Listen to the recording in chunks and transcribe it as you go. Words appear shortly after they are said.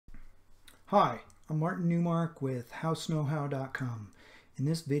Hi, I'm Martin Newmark with HouseKnowHow.com. In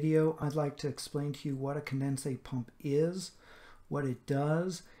this video, I'd like to explain to you what a condensate pump is, what it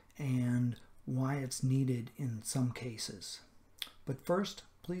does, and why it's needed in some cases. But first,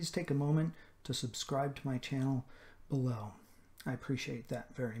 please take a moment to subscribe to my channel below. I appreciate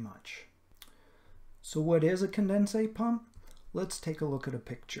that very much. So what is a condensate pump? Let's take a look at a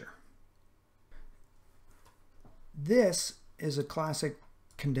picture. This is a classic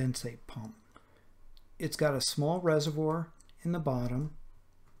condensate pump. It's got a small reservoir in the bottom.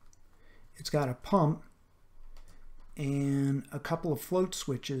 It's got a pump and a couple of float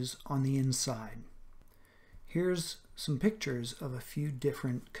switches on the inside. Here's some pictures of a few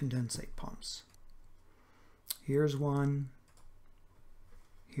different condensate pumps. Here's one.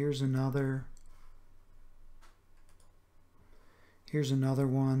 Here's another. Here's another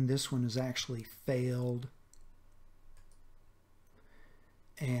one. This one has actually failed.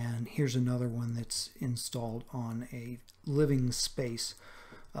 And here's another one that's installed on a living space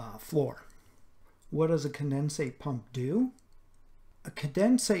floor. What does a condensate pump do? A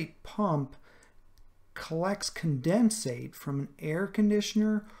condensate pump collects condensate from an air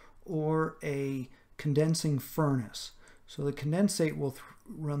conditioner or a condensing furnace. So the condensate will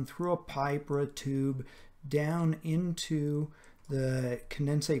run through a pipe or a tube down into the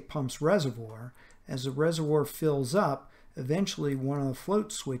condensate pump's reservoir. As the reservoir fills up, eventually one of the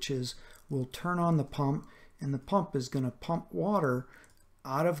float switches will turn on the pump, and the pump is going to pump water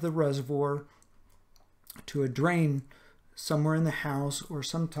out of the reservoir to a drain somewhere in the house or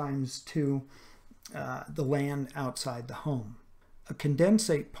sometimes to the land outside the home. A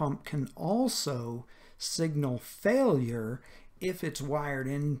condensate pump can also signal failure if it's wired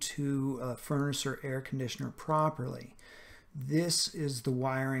into a furnace or air conditioner properly. This is the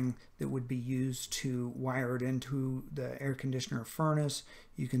wiring that would be used to wire it into the air conditioner furnace.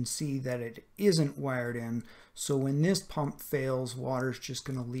 You can see that it isn't wired in, so when this pump fails, water is just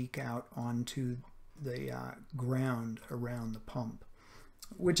going to leak out onto the ground around the pump,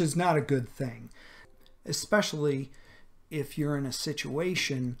 which is not a good thing, especially if you're in a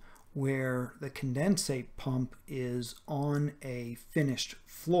situation where the condensate pump is on a finished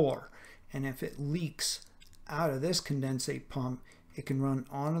floor, and if it leaks out of this condensate pump, it can run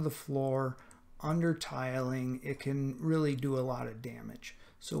onto the floor, under tiling. It can really do a lot of damage.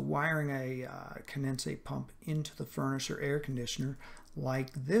 So wiring a condensate pump into the furnace or air conditioner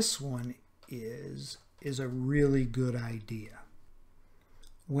like this one is a really good idea.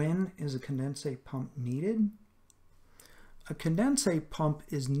 When is a condensate pump needed? A condensate pump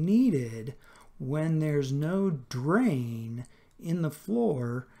is needed when there's no drain in the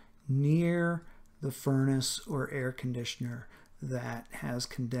floor near the furnace or air conditioner that has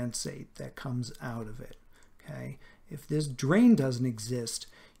condensate that comes out of it. Okay, if this drain doesn't exist,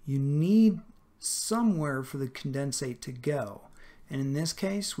 you need somewhere for the condensate to go. And in this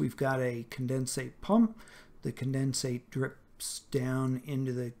case, we've got a condensate pump. The condensate drips down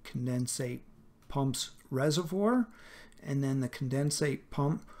into the condensate pump's reservoir, and then the condensate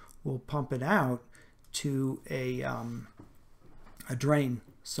pump will pump it out to a drain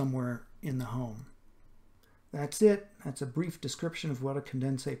somewhere in the home. That's it. That's a brief description of what a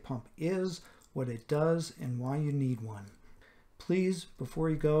condensate pump is, what it does, and why you need one. Please, before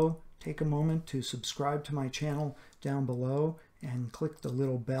you go, take a moment to subscribe to my channel down below and click the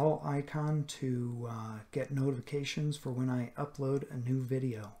little bell icon to get notifications for when I upload a new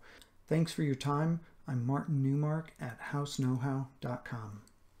video. Thanks for your time. I'm Martin Newmark at HouseKnowHow.com.